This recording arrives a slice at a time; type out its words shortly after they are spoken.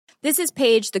This is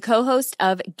Paige, the co-host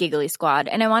of Giggly Squad,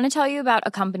 and I want to tell you about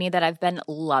a company that I've been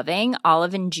loving,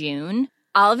 Olive and June.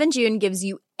 Olive and June gives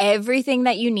you everything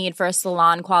that you need for a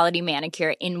salon-quality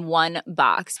manicure in one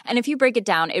box. And if you break it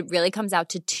down, it really comes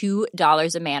out to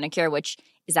 $2 a manicure, which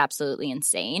is absolutely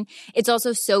insane. It's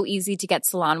also so easy to get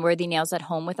salon-worthy nails at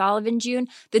home with Olive and June.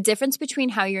 The difference between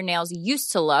how your nails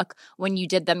used to look when you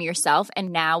did them yourself and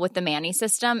now with the Mani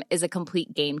system is a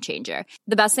complete game changer.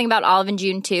 The best thing about Olive and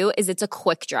June, too, is it's a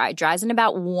quick dry. Dries in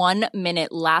about 1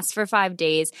 minute, lasts for 5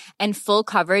 days, and full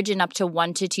coverage in up to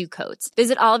 1 to 2 coats.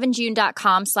 Visit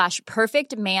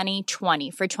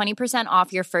oliveandjune.com/perfectmani20 for 20%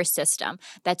 off your first system.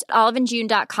 That's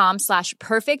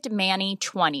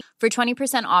oliveandjune.com/perfectmani20 for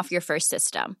 20% off your first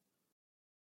system.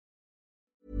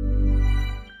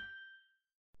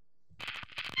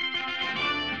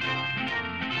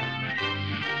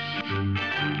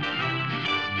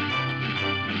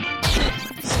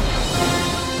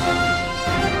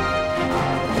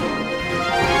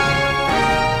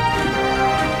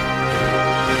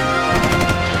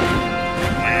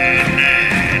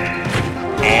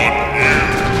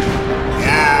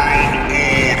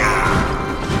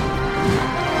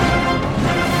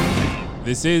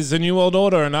 This is A New World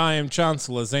Order, and I am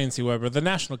Chancellor Zane C. Weber of the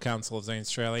National Council of Zane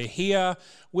Australia, here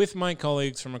with my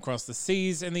colleagues from across the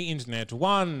seas and the internet.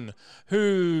 One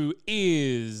who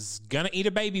is going to eat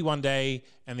a baby one day,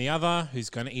 and the other who's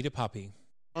going to eat a puppy.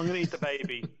 I'm going to eat the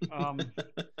baby. I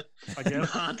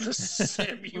guess.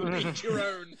 Sam, you eat your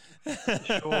own.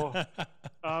 Sure.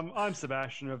 I'm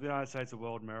Sebastian of the United States of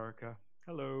World America.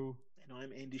 Hello. And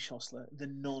I'm Andy Schossler, the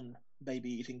non-baby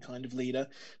eating kind of leader,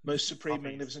 most supreme,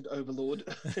 magnificent overlord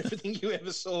of everything you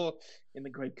ever saw in the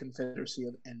great confederacy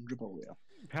of Andropolia.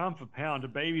 Pound for pound, a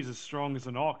baby's as strong as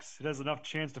an ox. It has enough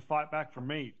chance to fight back from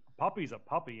me. A puppy's a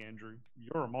puppy, Andrew.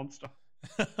 You're a monster.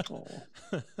 Oh.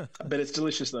 I bet it's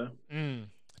delicious, though.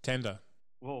 Tender.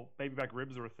 Well, baby back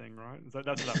ribs are a thing, right? That's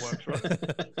how that works, right?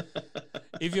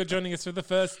 If you're joining us for the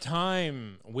first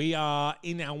time, we are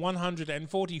in our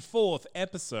 144th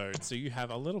episode, so you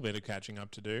have a little bit of catching up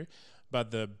to do.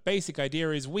 But the basic idea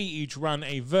is we each run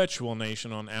a virtual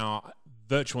nation on our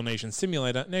virtual nation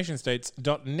simulator,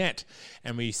 nationstates.net,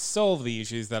 and we solve the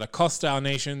issues that accost our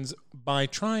nations by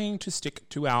trying to stick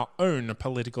to our own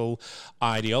political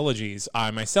ideologies.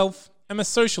 I myself am a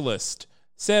socialist.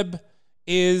 Seb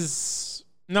is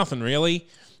nothing really.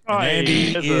 And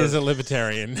Andy is a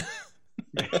libertarian.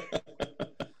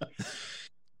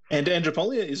 And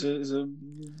Andropolia is a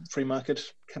free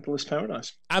market capitalist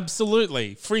paradise.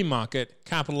 Absolutely. Free market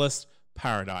capitalist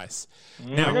paradise.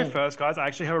 Now, I go first, guys. I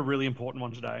actually have a really important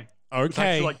one today.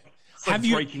 Okay. It's like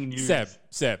breaking news.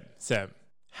 Seb,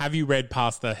 have you read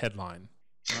past the headline?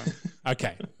 No.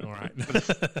 Okay. All right. I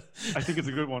think it's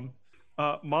a good one.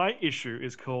 My issue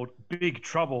is called Big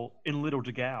Trouble in Little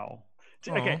Dagao.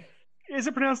 Okay. Is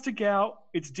it pronounced Dagao?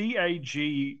 It's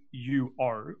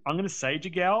D-A-G-U-O. I'm going to say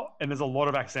Dagao, and there's a lot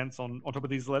of accents on top of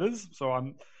these letters. So I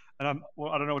don't know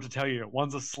what to tell you.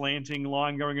 One's a slanting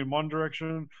line going in one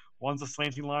direction. One's a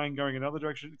slanting line going in another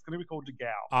direction. It's going to be called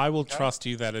Dagao. I will trust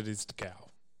you that it is Dagao.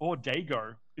 Or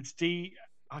Dago. It's D.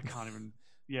 I can't even.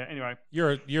 Yeah. Anyway.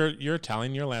 You're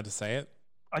Italian. You're allowed to say it.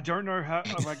 I don't know how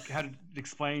to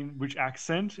explain which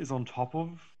accent is on top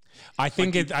of. I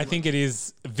think it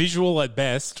is visual at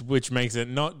best, which makes it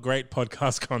not great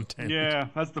podcast content. Yeah,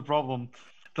 that's the problem.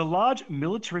 The large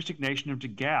militaristic nation of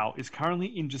Dagao is currently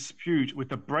in dispute with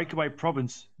the breakaway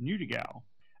province, New Dagao.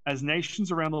 As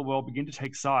nations around the world begin to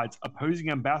take sides, opposing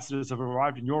ambassadors have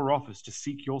arrived in your office to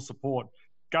seek your support.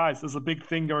 Guys, there's a big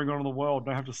thing going on in the world,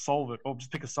 and I have to solve it, or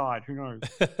just pick a side. Who knows?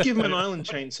 Give them an island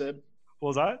chain, Seb. What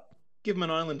was that? Give them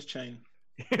an island chain.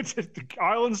 It's just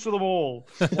islands to them all.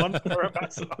 One per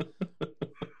ambassador.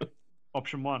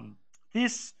 Option 1.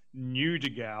 This New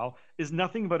Dagao is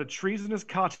nothing but a treasonous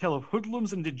cartel of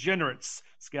hoodlums and degenerates,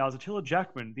 scowls Attila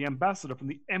Jackman, the ambassador from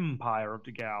the Empire of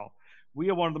Dagao. We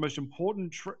are one of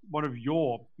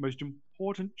your most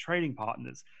important trading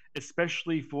partners,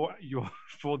 especially for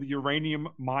the uranium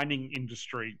mining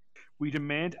industry. We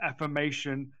demand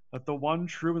affirmation that the one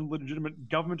true and legitimate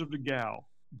government of Dagao.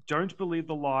 Don't believe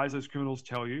the lies those criminals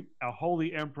tell you. Our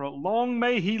holy emperor, long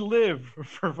may he live,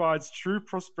 provides true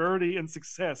prosperity and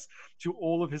success to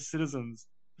all of his citizens.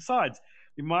 Besides,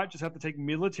 we might just have to take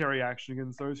military action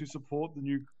against those who support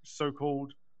the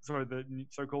so-called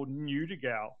New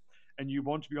Dagao. And you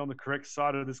want to be on the correct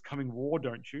side of this coming war,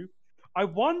 don't you? I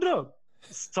wonder,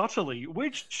 subtly,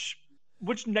 which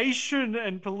nation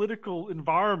and political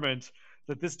environment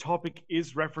that this topic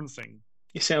is referencing.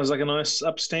 He sounds like a nice,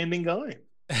 upstanding guy.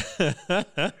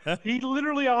 He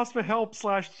literally asked for help /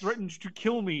 threatened to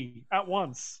kill me at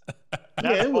once.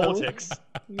 That's politics.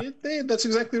 That's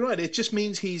exactly right. It just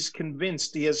means he's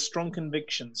convinced. He has strong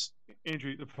convictions.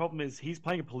 Andrew, the problem is he's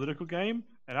playing a political game,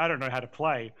 and I don't know how to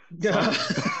play. You don't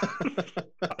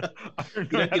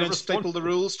staple the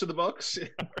rules to the box?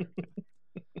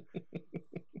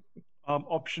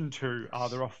 Option 2.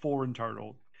 There are 4 in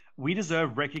total. We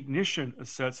deserve recognition,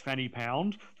 asserts Fanny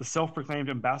Pound, the self-proclaimed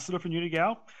ambassador for New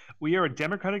Degao. We are a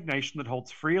democratic nation that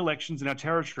holds free elections in our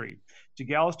territory.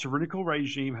 Degao's tyrannical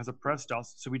regime has oppressed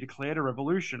us, so we declared a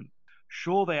revolution.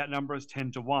 Sure, they outnumber us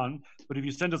 10 to 1, but if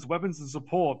you send us weapons and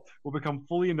support, we'll become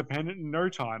fully independent in no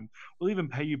time. We'll even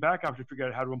pay you back after we figure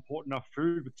out how to import enough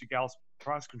food with Degao's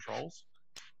price controls.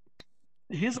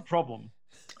 Here's a problem.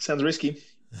 Sounds risky.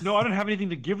 No, I don't have anything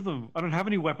to give them. I don't have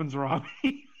any weapons or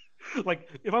army. Like,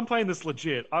 if I'm playing this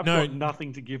legit, I've got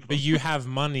nothing to give them. But you have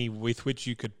money with which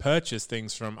you could purchase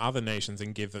things from other nations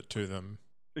and give it to them.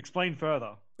 Explain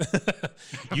further.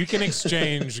 You can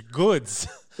exchange goods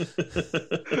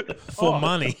for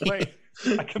money. Wait,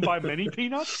 I can buy many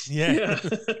peanuts? Yeah.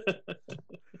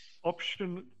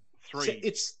 Option 3. So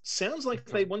it sounds like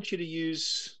they want you to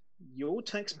use your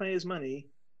taxpayers' money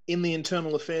in the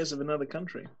internal affairs of another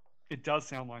country. It does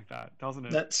sound like that, doesn't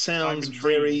it? That sounds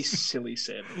very silly,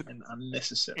 Seb, and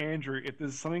unnecessary. Andrew, if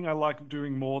there's something I like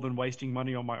doing more than wasting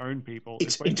money on my own people,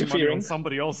 it's wasting money on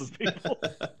somebody else's people.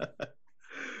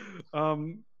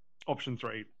 Option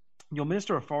 3. Your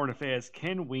Minister of Foreign Affairs,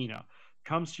 Ken Weiner,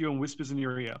 comes to you and whispers in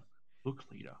your ear, "Look,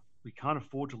 leader, we can't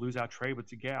afford to lose our trade with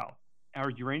Degao.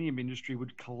 Our uranium industry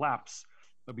would collapse,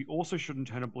 but we also shouldn't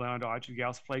turn a blind eye to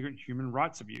Degao's flagrant human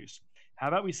rights abuse. How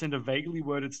about we send a vaguely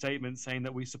worded statement saying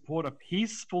that we support a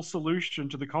peaceful solution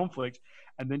to the conflict,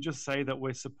 and then just say that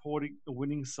we're supporting the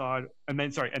winning side, and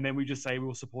then we just say we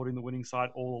were supporting the winning side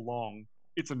all along.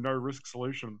 It's a no-risk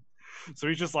solution." So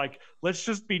he's just like, let's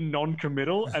just be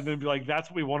non-committal, and then be like, that's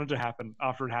what we wanted to happen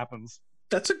after it happens.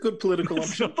 That's a good political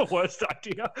option. It's not the worst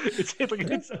idea.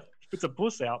 It's a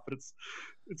puss out, but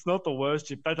it's not the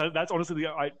worst. That's honestly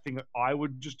the thing that I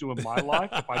would just do in my life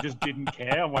if I just didn't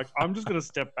care. I'm like, I'm just going to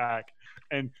step back,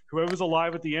 and whoever's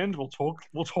alive at the end, we'll talk.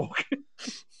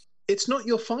 It's not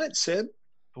your fight, Seb.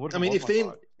 I mean,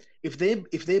 if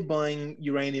they're buying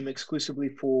uranium exclusively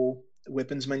for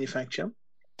weapons manufacture,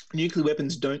 nuclear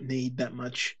weapons don't need that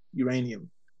much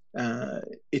uranium.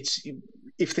 It's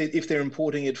if they're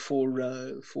importing it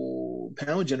for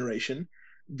power generation,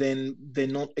 then they're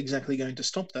not exactly going to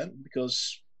stop that,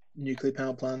 because nuclear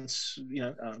power plants,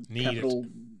 are capital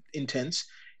intense,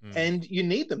 and you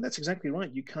need them. That's exactly right.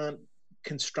 You can't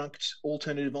construct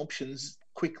alternative options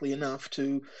quickly enough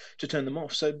to turn them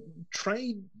off. So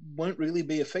trade won't really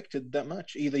be affected that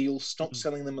much. Either you'll stop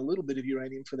selling them a little bit of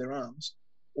uranium for their arms,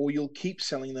 or you'll keep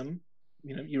selling them,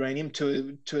 uranium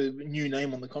to a new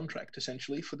name on the contract,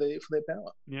 essentially, for their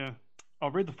power. Yeah.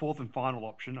 I'll read the 4th and final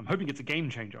option. I'm hoping it's a game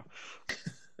changer.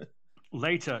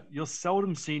 Later, your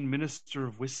seldom seen Minister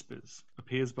of Whispers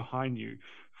appears behind you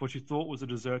for what you thought was a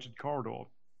deserted corridor.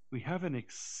 We have an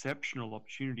exceptional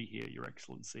opportunity here, Your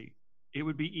Excellency. It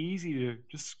would be easy to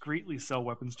discreetly sell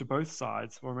weapons to both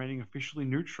sides while remaining officially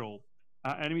neutral.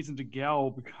 Our enemies in Degao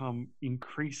will become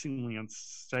increasingly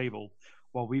unstable,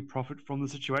 while we profit from the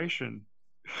situation.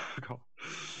 God.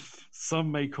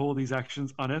 Some may call these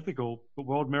actions unethical, but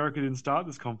World America didn't start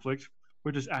this conflict.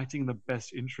 We're just acting in the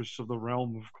best interests of the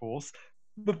realm, of course.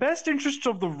 The best interests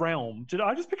of the realm? Did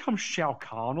I just become Shao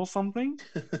Kahn or something?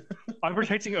 I'm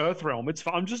protecting Earthrealm.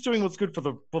 I'm just doing what's good for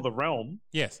the realm.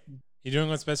 Yes, you're doing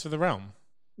what's best for the realm.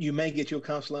 You may get your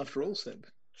castle after all, Seb.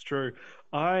 It's true.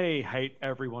 I hate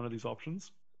every one of these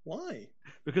options. Why?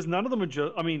 Because none of them are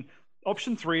just... I mean,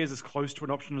 option 3 is as close to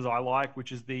an option as I like,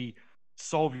 which is the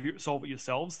solve it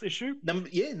yourselves issue.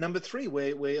 Number 3,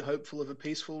 we're hopeful of a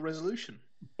peaceful resolution.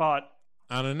 But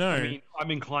I don't know. I mean, I'm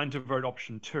inclined to vote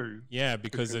option 2. Yeah,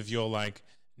 because of your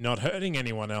not hurting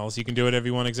anyone else. You can do whatever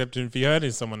you want except if you're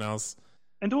hurting someone else.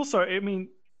 And also, I mean,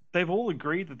 they've all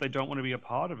agreed that they don't want to be a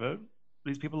part of it.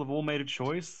 These people have all made a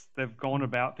choice. They've gone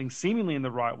about things seemingly in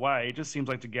the right way. It just seems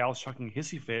like Degao's chucking a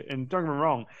hissy fit. And don't get me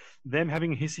wrong, them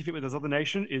having a hissy fit with this other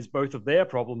nation is both of their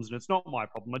problems, and it's not my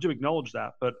problem. I do acknowledge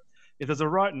that. But if there's a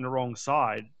right and a wrong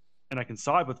side, and I can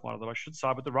side with one of them, I should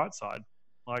side with the right side.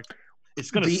 It's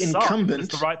going to suck, but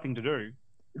it's the right thing to do.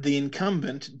 The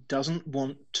incumbent doesn't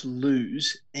want to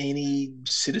lose any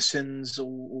citizens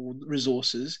or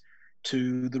resources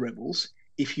to the rebels.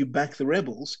 If you back the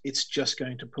rebels, it's just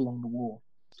going to prolong the war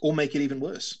or make it even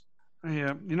worse.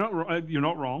 Yeah, you're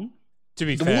not wrong. To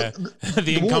be fair,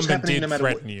 the incumbent did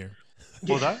threaten you.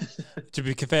 What was that? To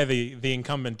be fair, the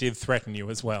incumbent did threaten you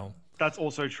as well. That's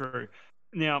also true.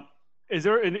 Now, is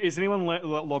anyone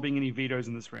lobbying any vetoes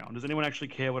in this round? Does anyone actually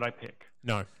care what I pick?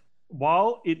 No.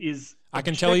 While it is, I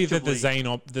can tell you that the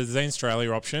Zane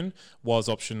Australia option was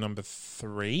option number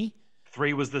 3.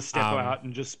 3 was the step out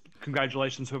and just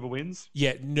congratulations whoever wins.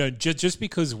 Yeah, no, just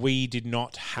because we did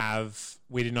not have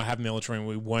military and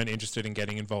we weren't interested in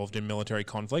getting involved in military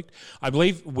conflict. I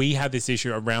believe we had this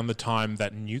issue around the time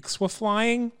that nukes were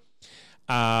flying.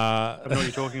 I don't know what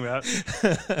you're talking about.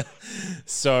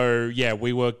 So yeah,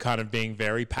 we were kind of being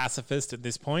very pacifist at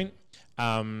this point.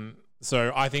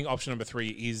 So I think option number 3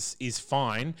 is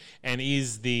fine and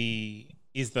is the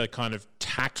kind of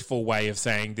tactful way of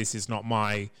saying this is not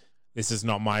my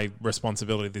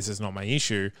responsibility, this is not my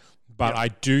issue. But I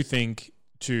do think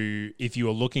if you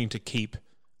are looking to keep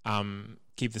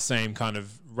the same kind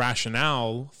of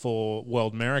rationale for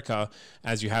World America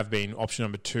as you have been, option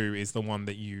number 2 is the one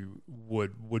that you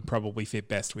would probably fit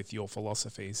best with your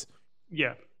philosophies.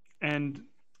 Yeah, and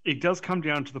it does come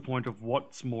down to the point of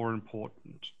what's more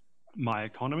important, my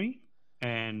economy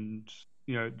and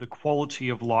the quality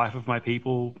of life of my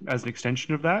people as an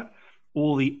extension of that,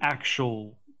 or the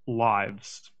actual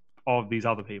lives of these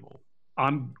other people.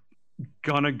 I'm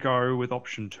gonna go with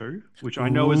option 2, which I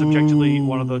know is objectively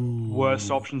one of the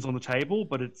worst options on the table,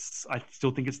 but I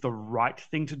still think it's the right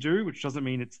thing to do, which doesn't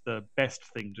mean it's the best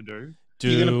thing to do.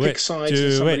 You're gonna pick sides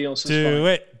in somebody else's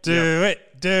fight. Do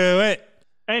it.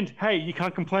 And hey, you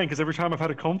can't complain because every time I've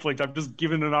had a conflict, I've just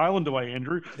given an island away,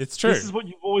 Andrew. It's true. This is what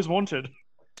you've always wanted.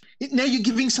 Now you're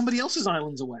giving somebody else's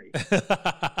islands away.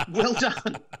 Well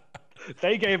done.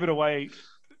 They gave it away.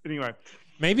 Anyway,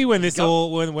 maybe when this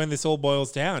all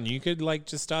boils down, you could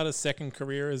just start a second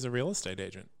career as a real estate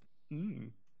agent.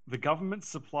 The government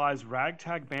supplies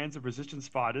ragtag bands of resistance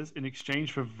fighters in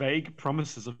exchange for vague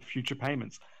promises of future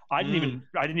payments. I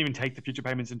didn't even take the future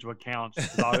payments into account.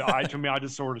 To me, I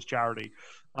just saw it as charity.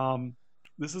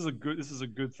 This is a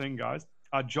good thing, guys.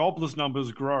 Jobless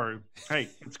numbers grow. Hey,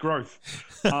 it's growth.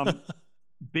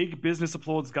 Big business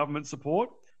applauds government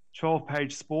support.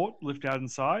 12-page sport lift out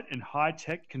inside, and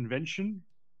high-tech convention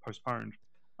postponed.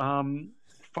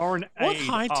 Foreign aid. What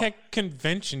high-tech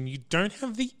convention? You don't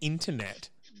have the internet.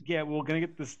 Yeah, we're going to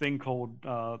get this thing called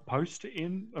Post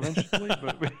in eventually.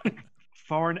 But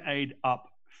foreign aid up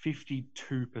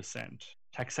 52%.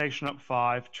 Taxation up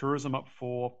 5%. Tourism up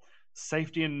 4%.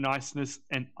 Safety and niceness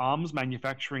and arms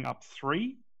manufacturing up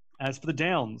 3%. As for the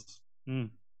downs,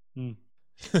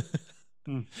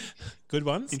 good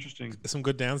ones. Interesting. Some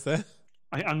good downs there.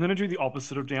 I'm going to do the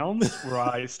opposite of downs, where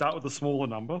I start with a smaller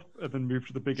number and then move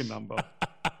to the bigger number.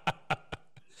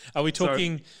 Are we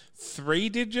talking 3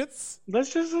 digits?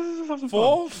 Let's just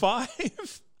 4,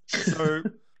 5. So,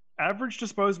 average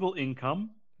disposable income,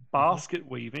 basket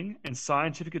weaving, and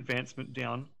scientific advancement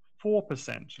down 4%.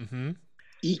 Mm-hmm.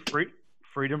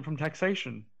 Freedom from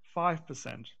taxation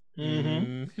 5%.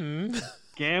 Mm-hmm.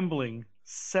 Gambling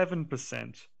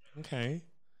 7%. Okay.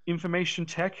 Information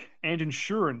tech and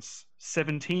insurance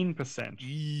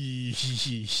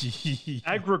 17%.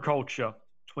 Agriculture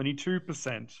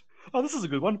 22%. Oh, this is a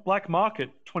good one. Black market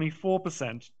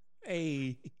 24%.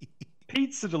 Hey.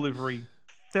 Pizza delivery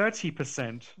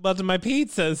 30%. But my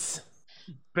pizzas.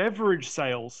 Beverage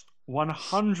sales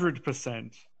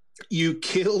 100%. You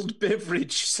killed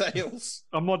beverage sales.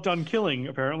 I'm not done killing,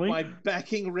 apparently. By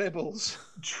backing rebels.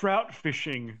 Trout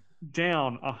fishing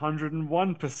down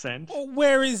 101%. Well,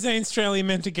 where is Australia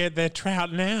meant to get their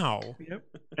trout now? Yep.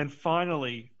 And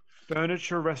finally,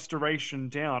 furniture restoration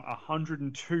down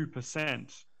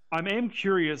 102%. I am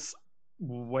curious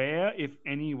where, if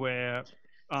anywhere,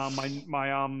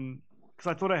 because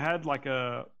I thought I had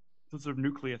a sort of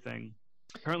nuclear thing.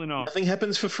 Apparently not. Nothing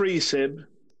happens for free, Seb.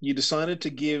 You decided to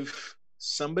give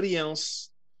somebody else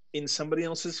in somebody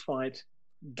else's fight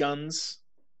guns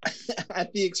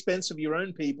at the expense of your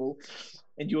own people,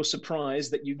 and you're surprised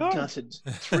that you gutted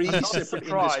 3 separate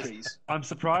industries. I'm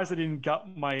surprised I didn't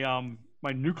gut my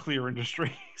my nuclear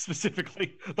industry,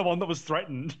 specifically the one that was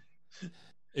threatened.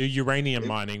 Uranium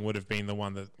mining would have been the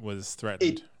one that was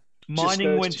threatened.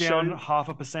 Mining went down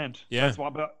 0.5%. Yeah. That's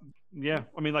why, yeah.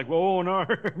 I mean, oh no,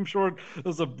 I'm sure it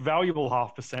was a valuable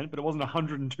 0.5%, but it wasn't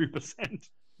 102%.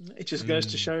 It just goes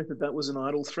to show that was an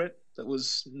idle threat that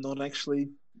was not actually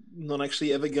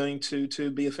ever going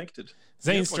to be affected.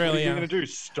 Zane Australia, what are you going to do?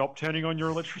 Stop turning on your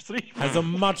electricity? Has a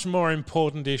much more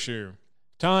important issue.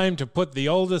 Time to put the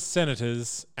oldest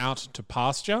senators out to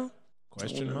pasture?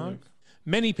 Question mark.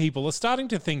 Many people are starting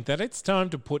to think that it's time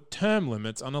to put term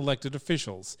limits on elected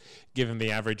officials, given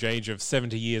the average age of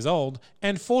 70 years old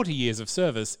and 40 years of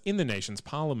service in the nation's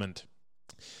parliament.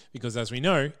 Because as we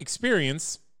know,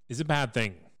 experience is a bad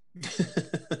thing.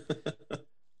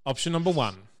 Option number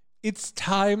 1. It's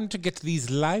time to get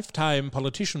these lifetime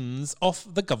politicians off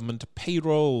the government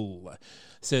payroll,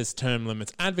 says term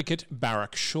limits advocate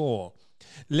Barack Shaw.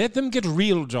 Let them get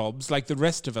real jobs like the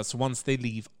rest of us once they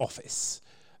leave office.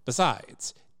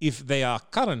 Besides, if they are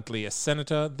currently a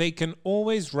senator, they can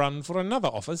always run for another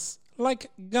office, like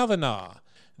governor.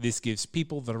 This gives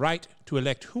people the right to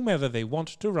elect whomever they want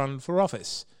to run for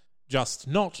office, just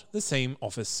not the same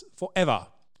office forever.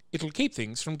 It'll keep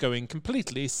things from going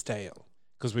completely stale.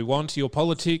 Because we want your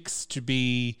politics to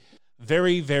be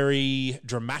very, very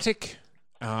dramatic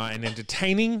and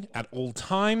entertaining at all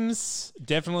times.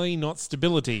 Definitely not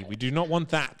stability. We do not want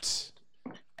that.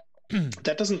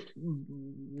 That doesn't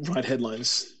write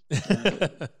headlines.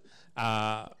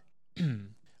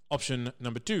 Option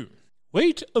number 2.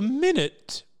 Wait a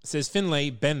minute, says Finlay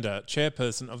Bender,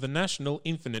 chairperson of the National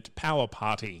Infinite Power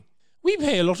Party. We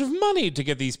pay a lot of money to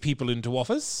get these people into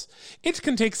office. It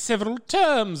can take several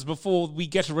terms before we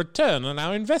get a return on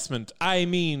our investment. I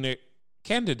mean,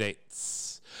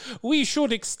 candidates. We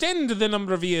should extend the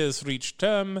number of years for each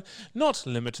term, not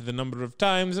limit the number of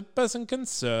times a person can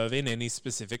serve in any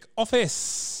specific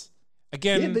office.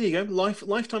 Again, yeah, there you go.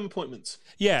 Lifetime appointments.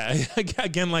 Yeah,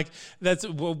 again, like that's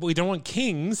we don't want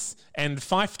kings and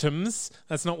fiefdoms.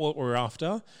 That's not what we're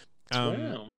after.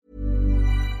 Wow.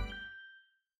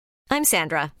 I'm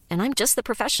Sandra, and I'm just the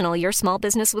professional your small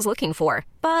business was looking for.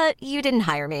 But you didn't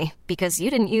hire me because you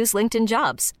didn't use LinkedIn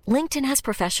Jobs. LinkedIn has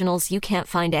professionals you can't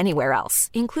find anywhere else,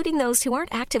 including those who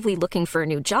aren't actively looking for a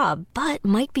new job, but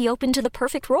might be open to the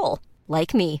perfect role,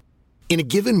 like me. In a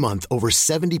given month, over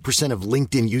 70% of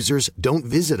LinkedIn users don't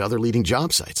visit other leading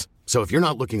job sites. So if you're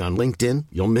not looking on LinkedIn,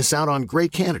 you'll miss out on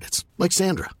great candidates like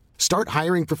Sandra. Start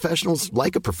hiring professionals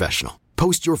like a professional.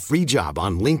 Post your free job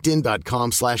on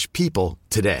linkedin.com/people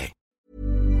today.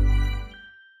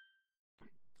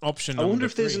 Option I wonder number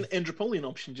if there's 3. an Andropolian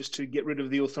option just to get rid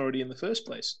of the authority in the first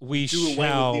place. We do away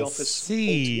shall with the office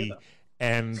see, altogether.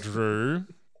 Andrew.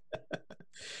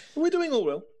 We're doing all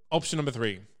well. Option number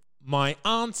 3. My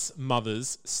aunt's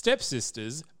mother's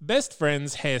stepsister's best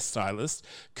friend's hairstylist,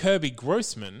 Kirby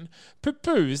Grossman,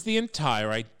 proposed the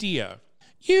entire idea.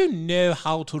 You know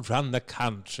how to run the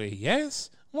country,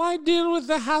 yes? Why deal with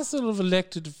the hassle of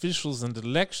elected officials and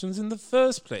elections in the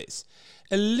first place?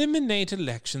 Eliminate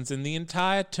elections and the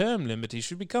entire term limit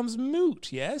issue becomes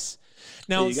moot, yes?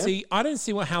 Now, see, I don't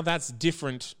see how that's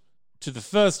different to the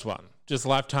first one, just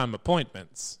lifetime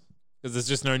appointments. Because there's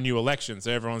just no new elections,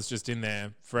 so everyone's just in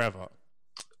there forever.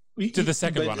 To the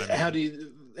second one, I mean. How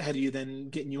do you then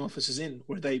get new officers in?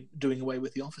 Or are they doing away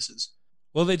with the officers?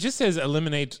 Well, it just says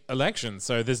eliminate elections,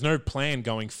 so there's no plan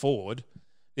going forward.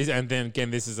 And then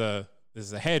again, this is a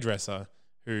hairdresser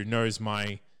who knows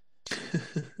my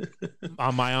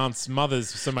my aunt's mother's,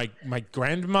 so my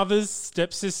grandmother's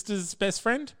stepsister's best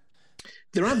friend.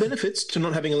 There are benefits to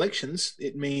not having elections.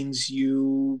 It means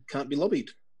you can't be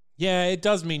lobbied. Yeah, it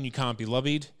does mean you can't be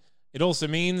lobbied. It also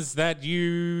means that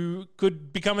you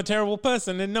could become a terrible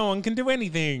person and no one can do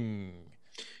anything.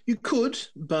 You could,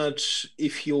 but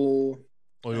if you're...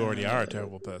 Or you already are a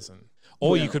terrible person.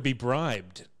 Or you could be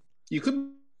bribed. You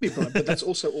could be bribed, but that's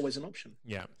also always an option.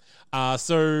 Yeah.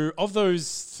 So of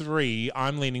those 3,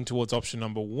 I'm leaning towards option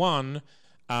number 1.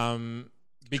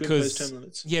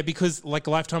 Because like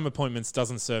lifetime appointments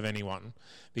doesn't serve anyone.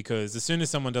 Because as soon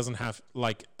as someone doesn't have,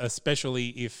 like, especially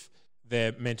if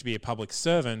they're meant to be a public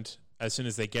servant, as soon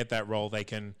as they get that role, they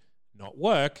can not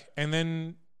work, and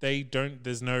then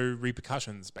there's no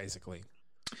repercussions, basically.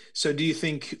 So do you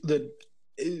think that,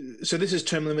 so this is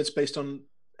term limits based on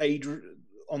age,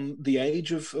 on the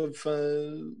age of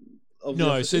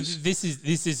no, so this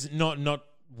is not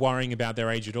worrying about their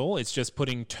age at all. It's just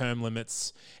putting term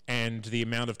limits and the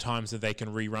amount of times that they can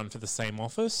rerun for the same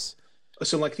office.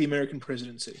 So like the American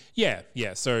presidency? Yeah.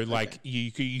 So like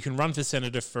you can run for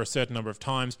senator for a certain number of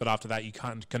times, but after that you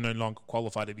can no longer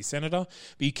qualify to be senator,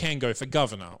 but you can go for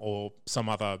governor or some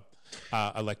other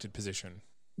elected position.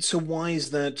 So why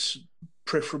is that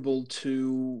preferable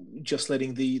to just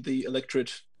letting the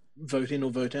electorate vote in or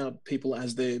vote out people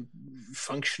as they're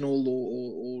functional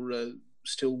or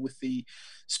still with the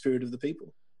spirit of the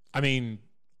people? I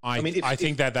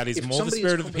think that is more the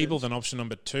spirit of the people than option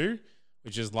number 2,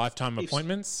 which is lifetime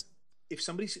appointments. If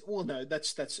somebody's... Well, no,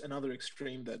 that's another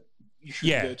extreme that you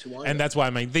shouldn't go to either. And that's why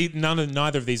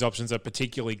neither of these options are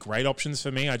particularly great options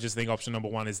for me. I just think option number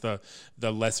 1 is the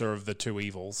lesser of the 2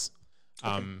 evils.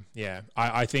 Okay.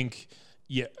 I think,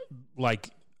 like...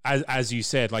 As you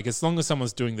said, like as long as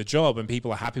someone's doing the job and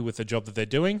people are happy with the job that they're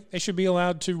doing, they should be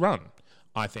allowed to run,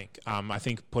 I think. I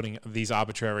think putting these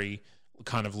arbitrary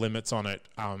kind of limits on it,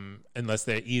 unless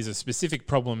there is a specific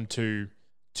problem to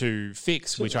to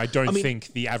fix, which I don't think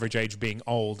the average age being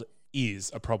old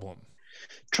is a problem.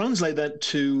 Translate that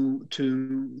to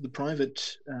the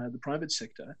private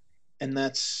sector, and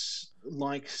that's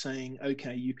like saying,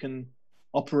 okay, you can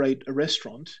operate a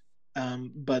restaurant,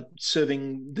 but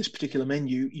serving this particular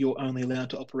menu, you're only allowed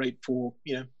to operate for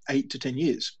 8 to 10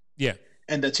 years. Yeah,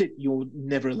 and that's it. You're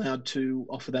never allowed to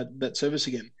offer that service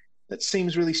again. That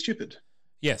seems really stupid.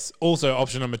 Yes. Also,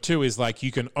 option number 2 is like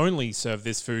you can only serve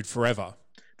this food forever.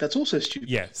 That's also stupid.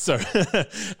 Yeah. So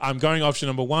I'm going option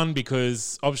number 1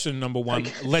 because option number 1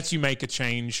 lets you make a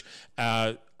change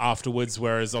afterwards,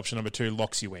 whereas option number 2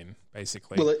 locks you in,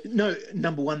 basically. Well, no,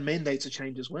 number 1 mandates a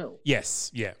change as well. Yes.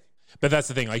 Yeah. But that's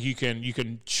the thing. Like you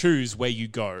can choose where you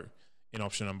go in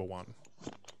option number 1.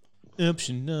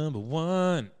 Option number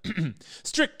 1.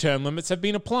 Strict term limits have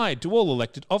been applied to all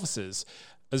elected officers.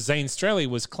 Zane Strelly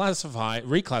was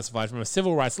reclassified from a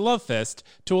civil rights love fest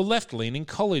to a left-leaning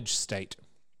college state.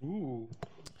 Ooh.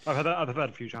 I've had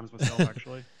a few times myself,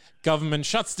 actually. Government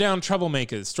shuts down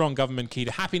troublemakers. Strong government key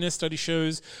to happiness, study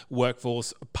shows.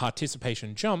 Workforce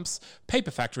participation jumps.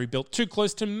 Paper factory built too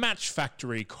close to match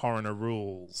factory. Coroner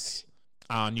rules.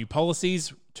 New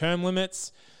policies, term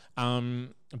limits.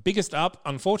 Biggest up,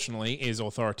 unfortunately, is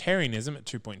authoritarianism at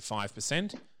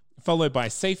 2.5%. Followed by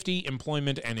safety,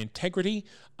 employment, and integrity,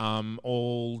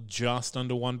 all just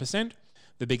under 1%.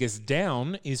 The biggest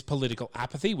down is political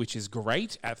apathy, which is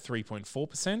great at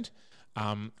 3.4%.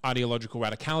 Ideological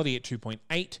radicality at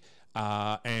 2.8%.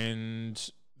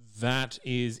 And that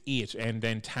is it. And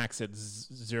then tax at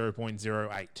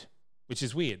 0.08, which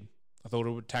is weird. I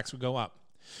thought tax would go up.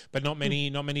 But not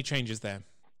many changes there.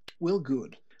 Well,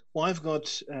 good. Well, I've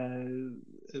got an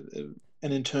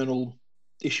internal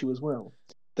issue as well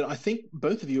that I think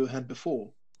both of you have had before.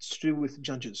 It's to do with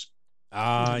judges.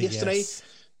 Yesterday, yes.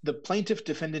 The plaintiff,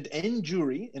 defendant, and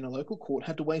jury in a local court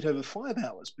had to wait over 5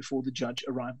 hours before the judge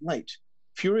arrived late.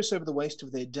 Furious over the waste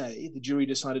of their day, the jury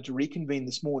decided to reconvene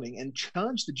this morning and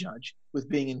charge the judge with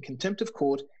being in contempt of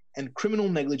court and criminal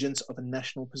negligence of a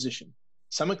national position.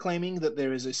 Some are claiming that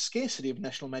there is a scarcity of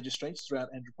national magistrates throughout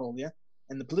Andropolia,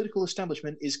 and the political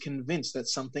establishment is convinced that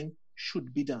something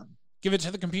should be done. Give it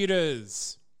to the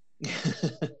computers.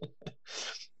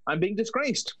 I'm being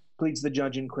disgraced, pleads the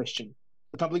judge in question.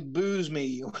 The public boos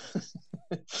me,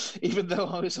 even though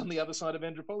I was on the other side of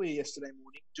Andropolia yesterday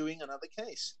morning doing another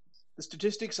case. The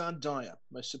statistics are dire,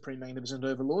 most supreme magnificent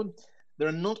overlord. There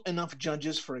are not enough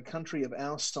judges for a country of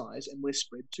our size, and we're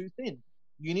spread too thin.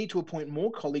 You need to appoint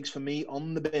more colleagues for me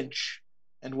on the bench.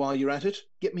 And while you're at it,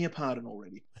 get me a pardon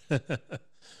already.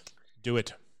 Do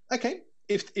it. Okay.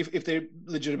 If there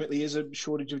legitimately is a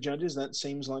shortage of judges, that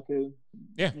seems like a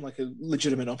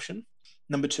legitimate option.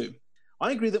 Number 2,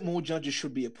 I agree that more judges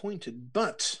should be appointed,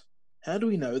 but how do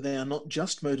we know they are not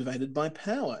just motivated by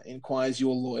power, inquires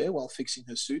your lawyer while fixing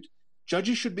her suit.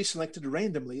 Judges should be selected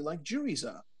randomly like juries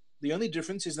are. The only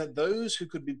difference is that those who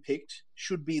could be picked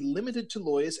should be limited to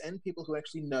lawyers and people who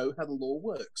actually know how the law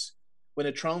works. When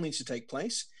a trial needs to take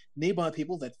place, nearby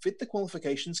people that fit the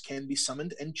qualifications can be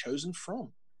summoned and chosen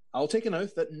from. I'll take an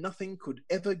oath that nothing could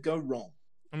ever go wrong.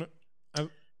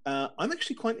 I'm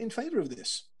actually quite in favor of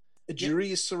this. A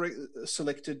jury is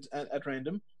selected at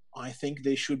random. I think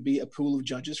there should be a pool of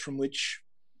judges from which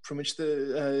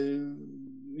the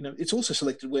it's also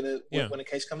selected when a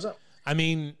case comes up. I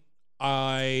mean,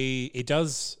 it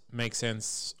does make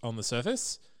sense on the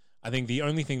surface. I think the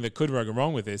only thing that could go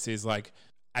wrong with this is like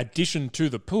addition to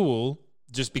the pool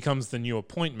just becomes the new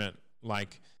appointment,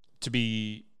 like to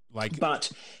be like,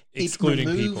 but excluding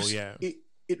people. Yeah,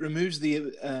 it removes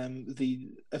the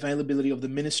availability of the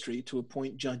ministry to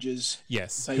appoint judges.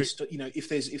 Yes, based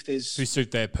if there's who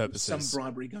suit their purposes, some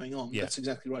bribery going on. Yeah. That's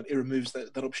exactly right. It removes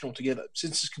that option altogether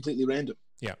since it's completely random.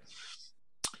 Yeah.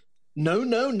 No.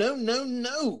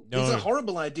 These are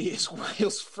horrible ideas,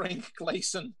 wails Frank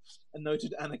Gleason, a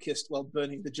noted anarchist, while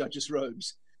burning the judge's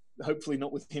robes. Hopefully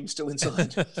not with him still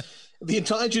inside. The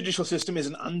entire judicial system is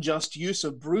an unjust use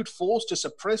of brute force to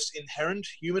suppress inherent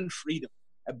human freedom.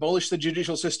 Abolish the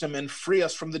judicial system and free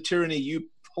us from the tyranny you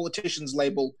politicians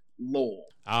label law.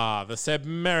 The Seb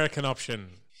American option.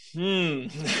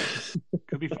 Could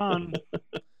be fun.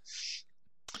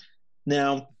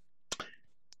 Now,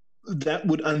 that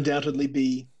would undoubtedly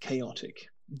be chaotic,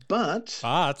 but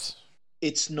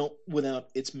it's not without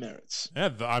its merits. Yeah,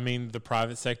 I mean, the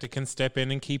private sector can step in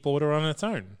and keep order on its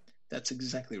own. That's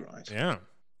exactly right. Yeah,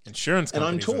 insurance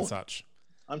companies and such.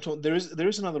 I'm told there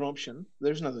is another option.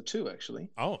 There's another 2 actually.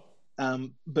 Oh,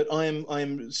 but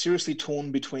I'm seriously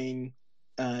torn between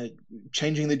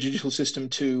changing the judicial system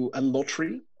to a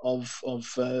lottery of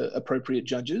appropriate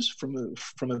judges from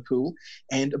a pool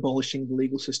and abolishing the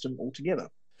legal system altogether.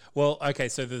 Well, okay,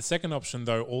 so the second option,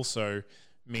 though, also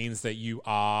means that you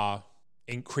are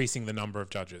increasing the number of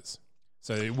judges.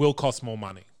 So it will cost more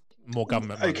money, more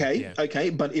government money. Okay,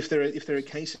 but if there are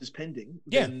cases pending,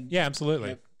 then,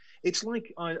 absolutely. It's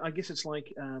like I guess it's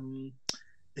like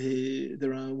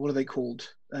there are, what are they called?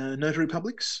 Notary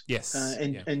publics. Yes,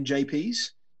 and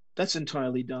JPs. That's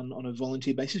entirely done on a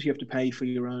volunteer basis. You have to pay for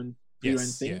your own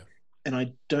thing, and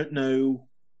I don't know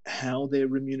how they're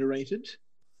remunerated,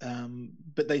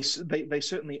 but they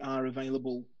certainly are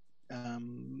available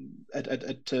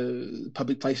at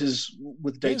public places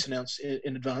with dates announced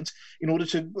in advance in order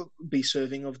to be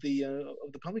serving of the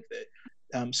public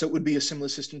there. So it would be a similar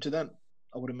system to that,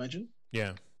 I would imagine.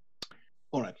 Yeah.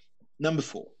 All right. Number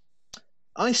 4.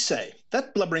 I say,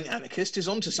 that blubbering anarchist is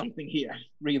onto something here,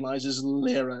 realizes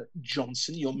Lara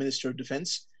Johnson, your Minister of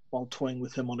Defence, while toying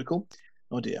with her monocle.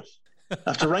 Oh dear.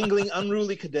 After wrangling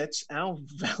unruly cadets, our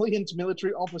valiant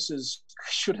military officers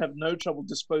should have no trouble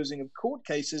disposing of court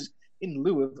cases in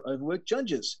lieu of overworked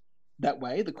judges. That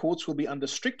way, the courts will be under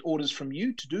strict orders from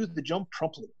you to do the job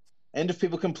properly. And if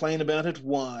people complain about it,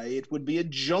 why, it would be a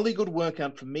jolly good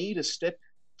workout for me to step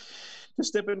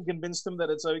in and convince them that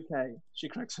it's okay. She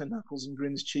cracks her knuckles and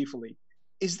grins cheerfully.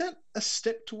 Is that a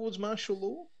step towards martial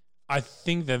law? I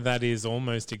think that is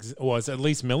almost, or it's at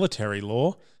least military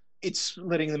law. It's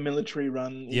letting the military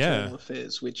run internal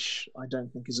affairs, which I don't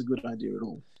think is a good idea at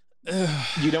all.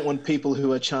 You don't want people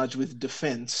who are charged with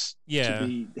defense to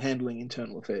be handling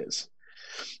internal affairs.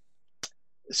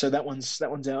 So that one's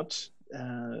out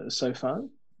so far.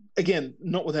 Again,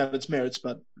 not without its merits,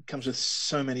 but it comes with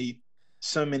so many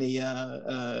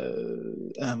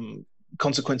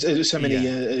consequences, so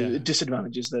many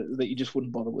disadvantages that you just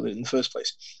wouldn't bother with it in the first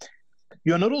place.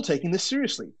 You are not all taking this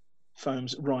seriously,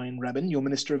 foams Ryan Rabin, your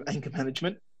Minister of Anchor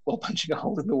Management, while punching a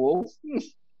hole in the wall.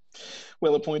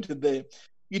 Well appointed there.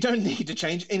 You don't need to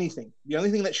change anything. The only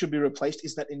thing that should be replaced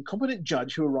is that incompetent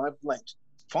judge who arrived late.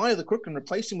 Fire the crook and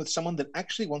replace him with someone that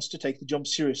actually wants to take the job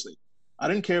seriously. I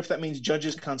don't care if that means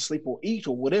judges can't sleep or eat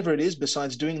or whatever it is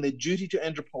besides doing their duty to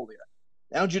Andropolia.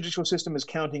 Our judicial system is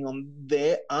counting on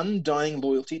their undying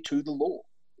loyalty to the law.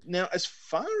 Now, as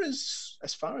far as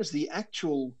the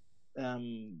actual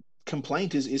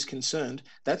complaint is concerned,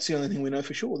 that's the only thing we know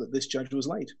for sure, that this judge was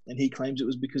late, and he claims it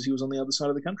was because he was on the other side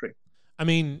of the country. I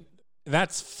mean,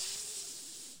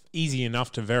 that's easy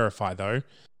enough to verify, though.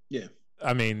 Yeah.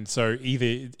 I mean, so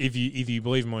either if you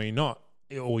believe him or you're not,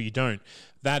 or you don't,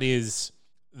 that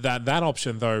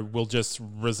option though will just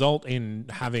result in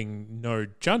having no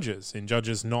judges, in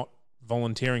judges not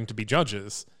volunteering to be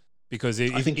judges, because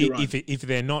if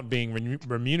they're not being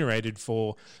remunerated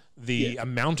for the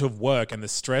amount of work and the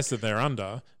stress that they're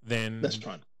under, then that's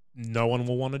fine. No one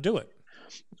will want to do it.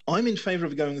 I'm in favour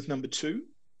of going with number 2,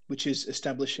 which is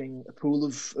establishing a pool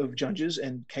of judges,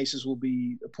 and cases will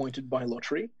be appointed by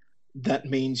lottery. That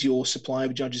means your supply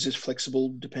of judges is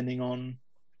flexible depending on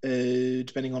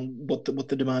what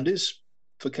the demand is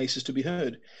for cases to be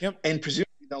heard. Yep. And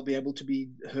presumably they'll be able to be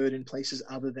heard in places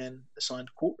other than assigned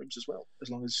courtrooms as well, as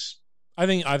long as I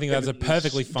think that's a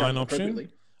perfectly fine option.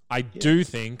 I do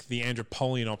think the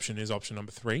Andropolian option is option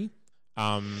number 3.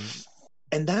 And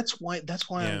that's why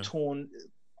I'm torn.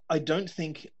 I don't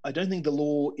think the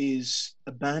law is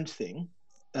a bad thing.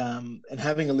 And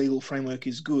having a legal framework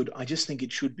is good. I just think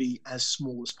it should be as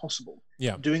small as possible.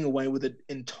 Yeah. Doing away with it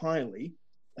entirely,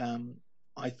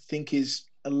 I think is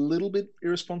a little bit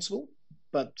irresponsible,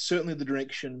 but certainly the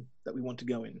direction that we want to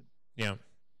go in. Yeah.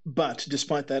 But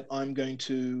despite that, I'm going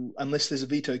to, unless there's a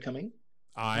veto coming,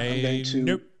 I'm going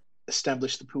to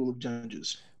establish the pool of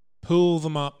judges. Pull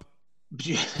them up.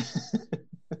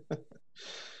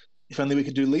 If only we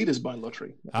could do leaders by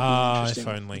lottery. If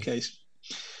only. Case.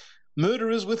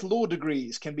 Murderers with law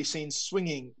degrees can be seen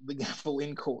swinging the gavel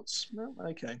in courts. No,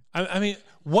 okay. I mean,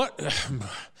 what?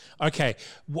 Okay,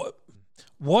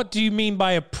 what do you mean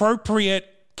by appropriate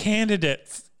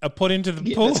candidates are put into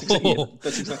the pool?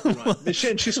 That's exactly right. And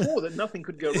she swore that nothing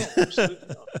could go wrong. Absolutely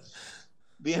not.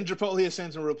 The Andropolia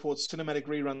Sentinel reports cinematic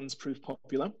reruns prove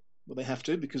popular. Well, they have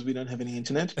to because we don't have any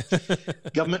internet.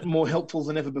 Government more helpful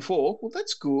than ever before. Well,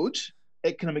 that's good.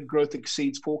 Economic growth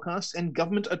exceeds forecasts, and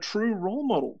government a true role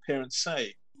model, parents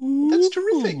say. That's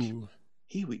terrific.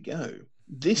 Here we go.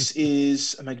 This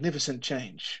is a magnificent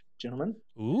change, gentlemen.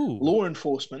 Law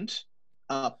enforcement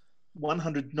up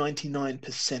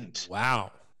 199%.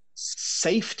 Wow.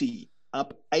 Safety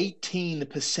up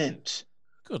 18%.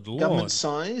 Good Lord. Government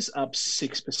size up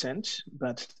 6%,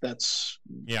 but that's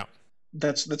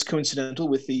coincidental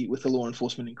with the law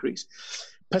enforcement increase.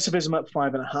 Pacifism up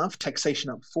 5.5%, taxation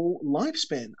up 4%,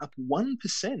 lifespan up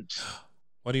 1%.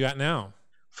 What are you at now?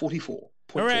 44.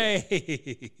 Hooray!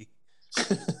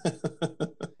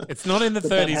 It's not in the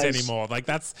 30s anymore. Like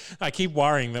I keep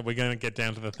worrying that we're going to get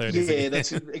down to the 30s. Yeah, again.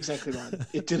 that's exactly right.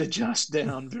 It did adjust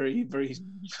down very, very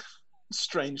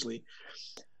strangely.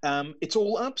 It's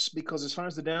all ups because as far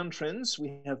as the down trends,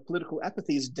 we have political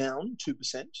apathy is down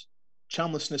 2%,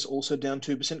 charmlessness also down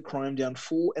 2%, crime down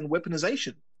 4%, and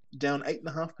weaponization down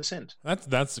 8.5%.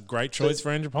 That's a great choice for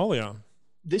Andropolia.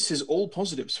 This is all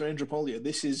positives for Andropolia.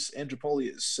 This is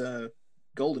Andropolia's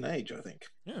golden age, I think.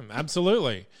 Yeah,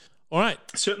 absolutely. All right.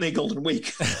 Certainly a golden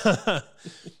week.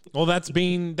 Well,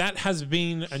 that has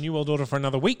been A New World Order for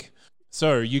another week.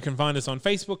 So you can find us on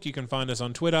Facebook. You can find us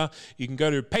on Twitter. You can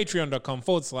go to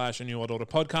patreon.com/A New World Order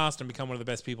podcast and become one of the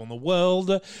best people in the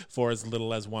world for as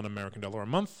little as $1 American a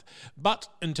month. But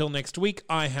until next week,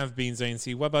 I have been Zane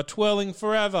C. Weber, twirling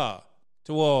forever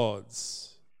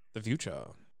towards the future.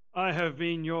 I have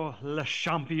been your Le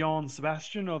Champion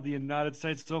Sebastian of the United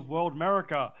States of World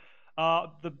America.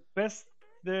 The best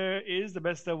there is, the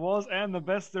best there was, and the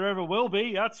best there ever will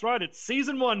be. That's right, it's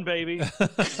season 1, baby. I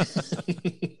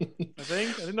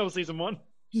think that was season 1.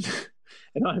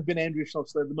 And I have been Andrew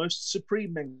Schlossler, the most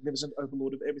supreme, magnificent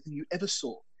overlord of everything you ever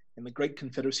saw in the great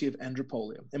confederacy of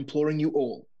Andropolia, imploring you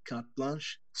all, carte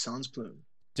blanche, sans plume.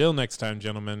 Till next time,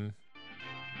 gentlemen.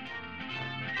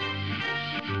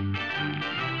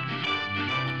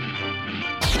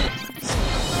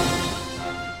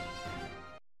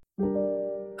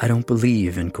 I don't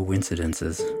believe in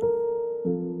coincidences.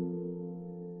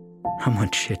 How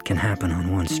much shit can happen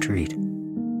on one street?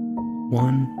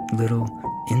 One little,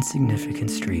 insignificant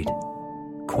street.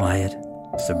 Quiet,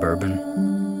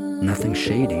 suburban, nothing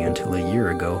shady until a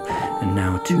year ago, and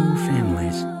now 2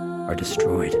 families are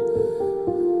destroyed.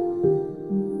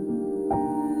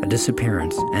 A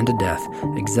disappearance and a death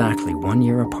exactly 1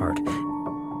 year apart,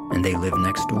 and they live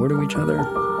next door to each other?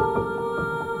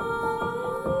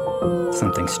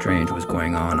 Something strange was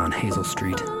going on Hazel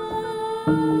Street,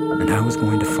 and I was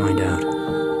going to find out.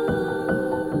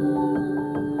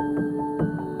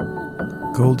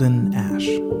 Golden Ash,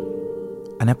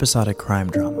 an episodic crime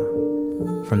drama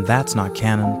from That's Not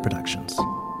Canon Productions.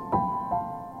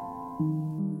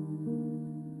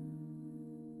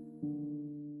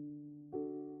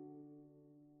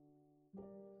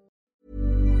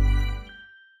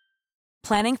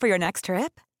 Planning for your next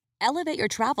trip? Elevate your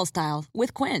travel style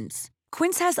with Quince.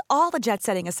 Quince has all the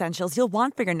jet-setting essentials you'll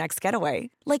want for your next getaway,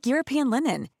 like European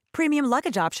linen, premium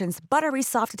luggage options, buttery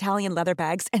soft Italian leather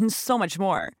bags, and so much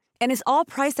more. And is all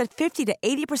priced at 50 to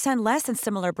 80% less than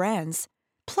similar brands.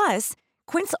 Plus,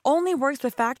 Quince only works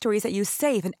with factories that use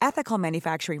safe and ethical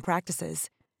manufacturing practices.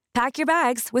 Pack your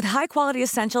bags with high-quality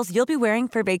essentials you'll be wearing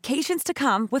for vacations to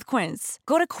come with Quince.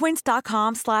 Go to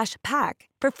quince.com/pack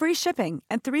for free shipping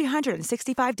and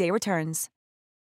 365-day returns.